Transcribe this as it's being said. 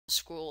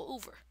scroll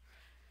over.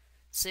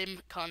 Same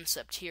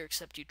concept here,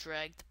 except you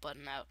drag the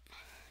button out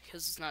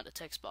because it's not a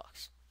text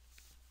box.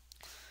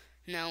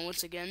 Now,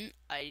 once again,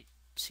 I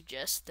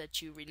suggest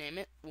that you rename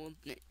it. We'll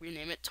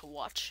rename it to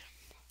watch.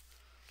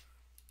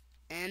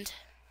 And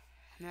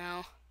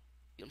now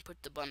you can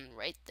put the button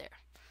right there.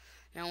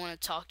 Now I want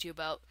to talk to you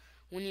about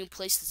when you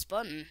place this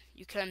button,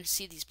 you kind of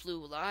see these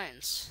blue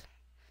lines.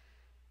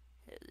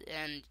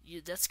 And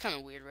that's kind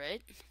of weird,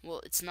 right? Well,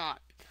 it's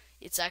not.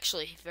 It's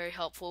actually very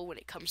helpful when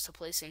it comes to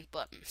placing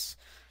buttons.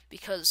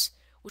 Because,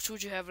 which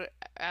would you have an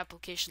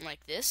application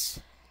like this?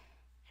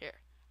 Here,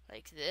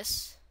 like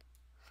this.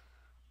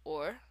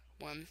 Or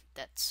one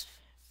that's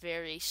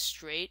very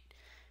straight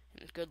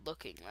and good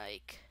looking,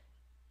 like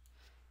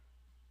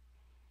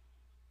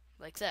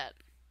that.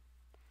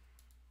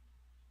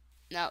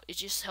 Now, it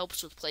just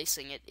helps with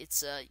placing it.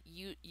 It's a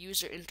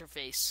user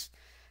interface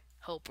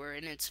helper,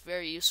 and it's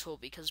very useful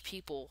because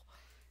people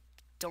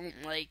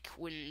don't like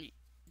when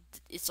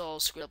it's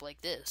all screwed up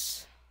like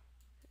this.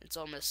 It's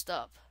all messed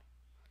up.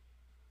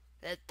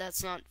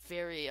 That's not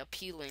very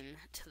appealing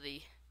to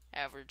the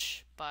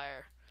average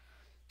buyer.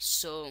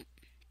 So,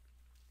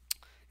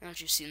 now that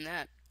you've seen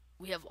that,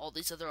 we have all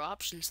these other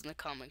options in the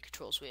common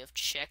controls. We have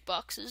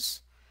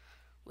checkboxes.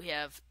 We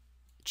have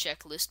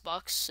checklist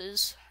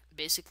boxes.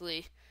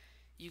 Basically,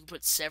 you can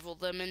put several of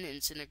them in, and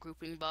it's in a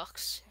grouping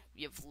box.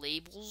 You have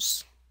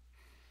labels.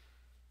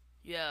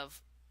 You have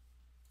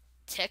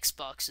text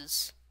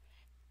boxes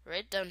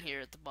right down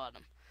here at the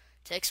bottom.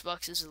 Text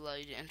boxes allow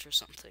you to enter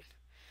something.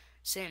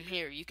 Same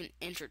here, you can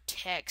enter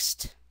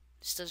text.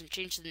 This doesn't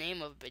change the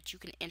name of it, but you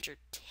can enter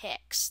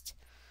text.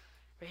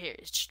 Right here,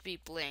 it should be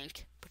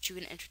blank, but you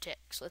can enter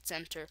text. Let's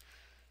enter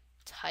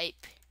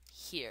type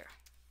here.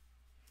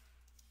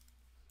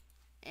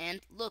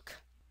 And look,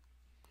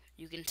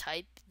 you can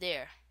type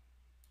there.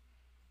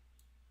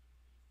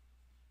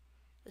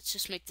 Let's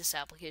just make this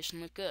application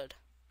look good.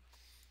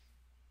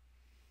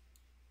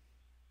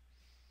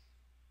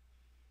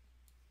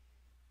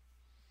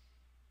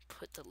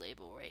 Put the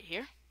label right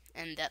here,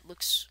 and that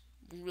looks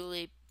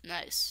really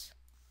nice.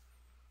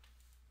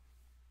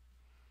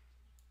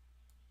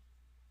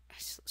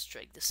 So let's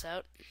drag this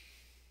out.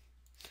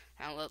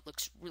 Now that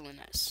looks really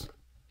nice.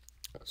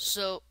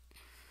 So,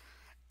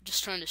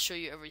 just trying to show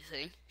you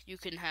everything. You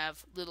can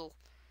have little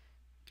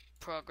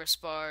progress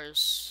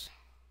bars.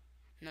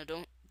 No,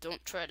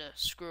 don't try to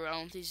screw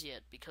around with these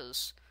yet,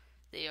 because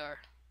they are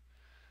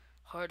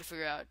hard to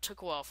figure out. It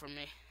took a while for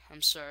me.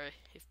 I'm sorry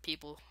if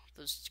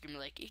those are gonna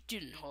be like, it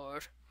didn't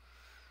hard.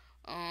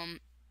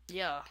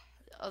 Yeah,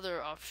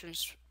 other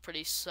options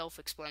pretty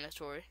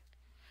self-explanatory.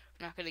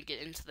 I'm not gonna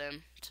get into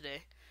them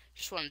today.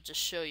 Just wanted to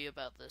show you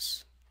about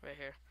this right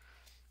here.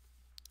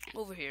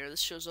 Over here, this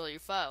shows all your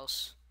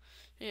files.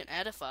 You can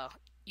add a file.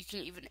 You can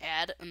even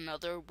add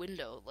another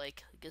window.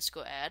 Like, let's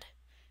go add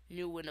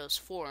new Windows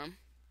form.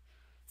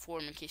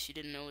 Form, in case you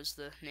didn't know, is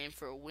the name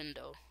for a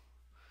window.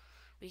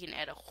 We can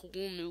add a whole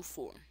new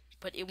form,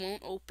 but it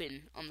won't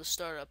open on the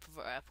startup of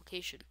our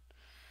application.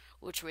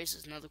 Which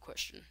raises another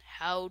question.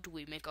 How do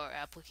we make our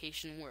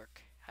application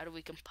work? How do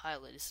we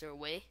compile it? Is there a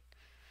way?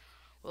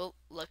 Well,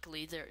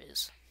 luckily there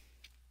is.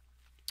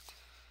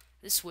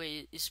 This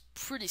way is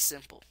pretty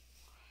simple.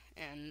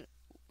 And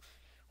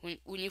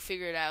when you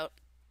figure it out,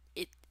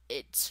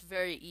 it's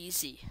very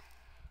easy.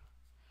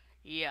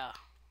 Yeah.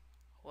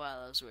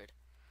 Wow, that was weird.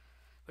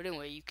 But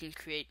anyway, you can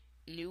create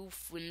new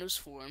Windows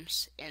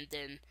forms and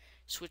then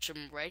switch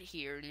them right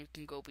here, and you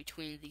can go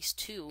between these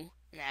two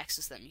and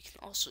access them. You can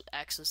also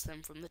access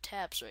them from the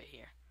tabs right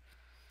here.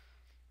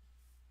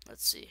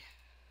 Let's see.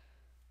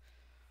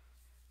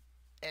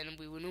 And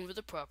we went over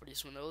the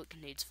properties window. It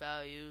contains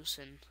values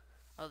and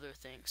other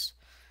things.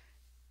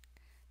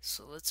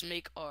 So let's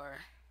make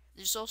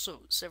there's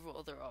also several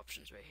other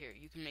options right here.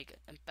 You can make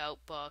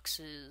about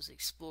boxes,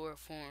 explore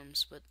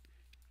forms, but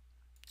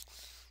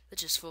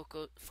let's just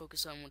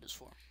focus on Windows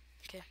form.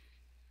 Okay.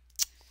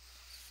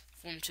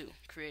 Form 2,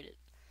 create it.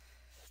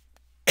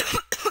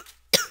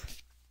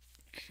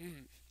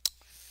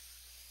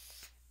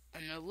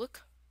 And now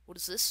look, what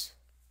is this?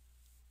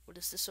 What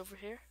is this over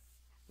here?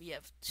 We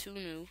have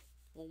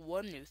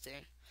one new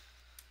thing.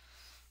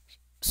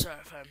 Sorry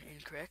if I'm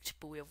incorrect,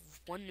 but we have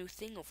one new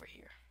thing over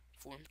here.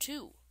 Form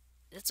 2.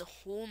 That's a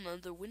whole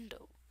nother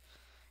window.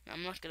 Now,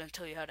 I'm not going to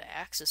tell you how to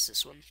access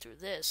this one through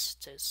this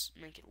to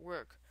make it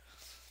work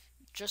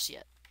just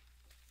yet,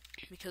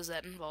 because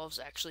that involves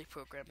actually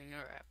programming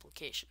our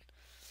application.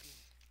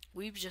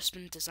 We've just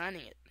been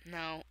designing it.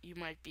 Now, you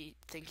might be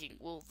thinking,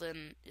 well,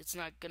 then it's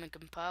not going to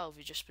compile if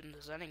we've just been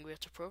designing. We have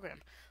to program.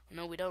 Well,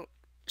 no, we don't.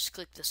 Just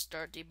click the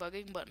Start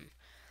Debugging button.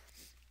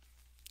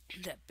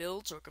 That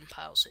builds or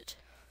compiles it.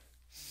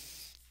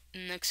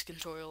 In the next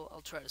tutorial,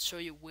 I'll try to show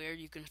you where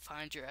you can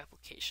find your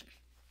application.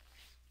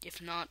 If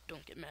not,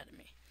 don't get mad at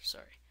me.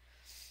 Sorry.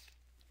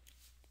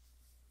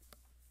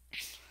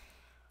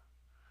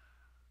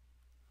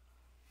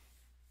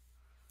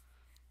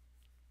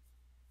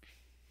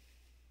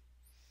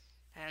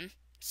 And it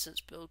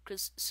says build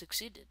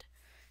succeeded.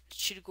 It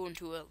should go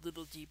into a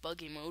little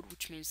debugging mode,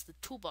 which means the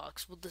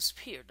toolbox will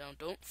disappear. Now,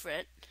 don't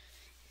fret.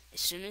 As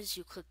soon as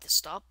you click the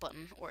stop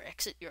button or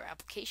exit your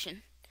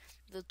application,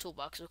 the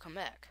toolbox will come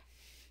back.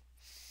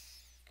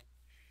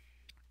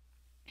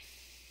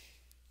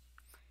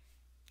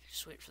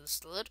 Just wait for this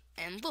to load,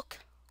 and look,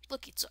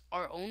 it's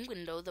our own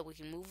window that we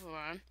can move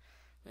around.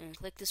 We can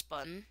click this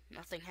button.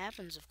 Nothing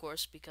happens, of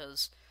course,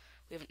 because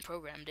we haven't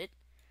programmed it.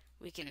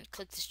 We can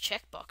click this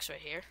checkbox right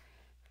here.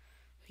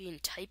 We can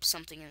type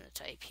something in the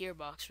type here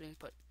box. We can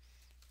put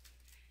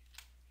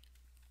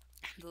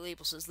the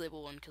label says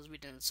label 1 because we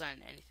didn't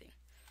assign anything.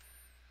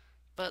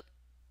 But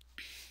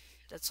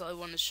that's all I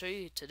wanted to show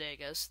you today,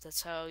 guys.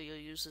 That's how you'll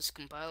use this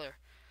compiler.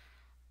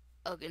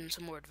 I'll get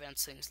into more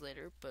advanced things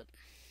later, but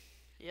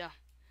yeah.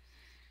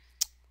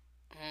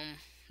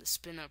 This has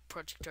been a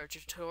Project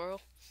Argio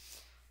tutorial.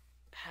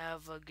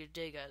 Have a good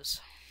day, guys.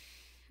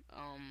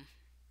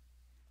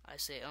 I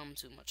say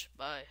too much.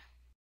 Bye.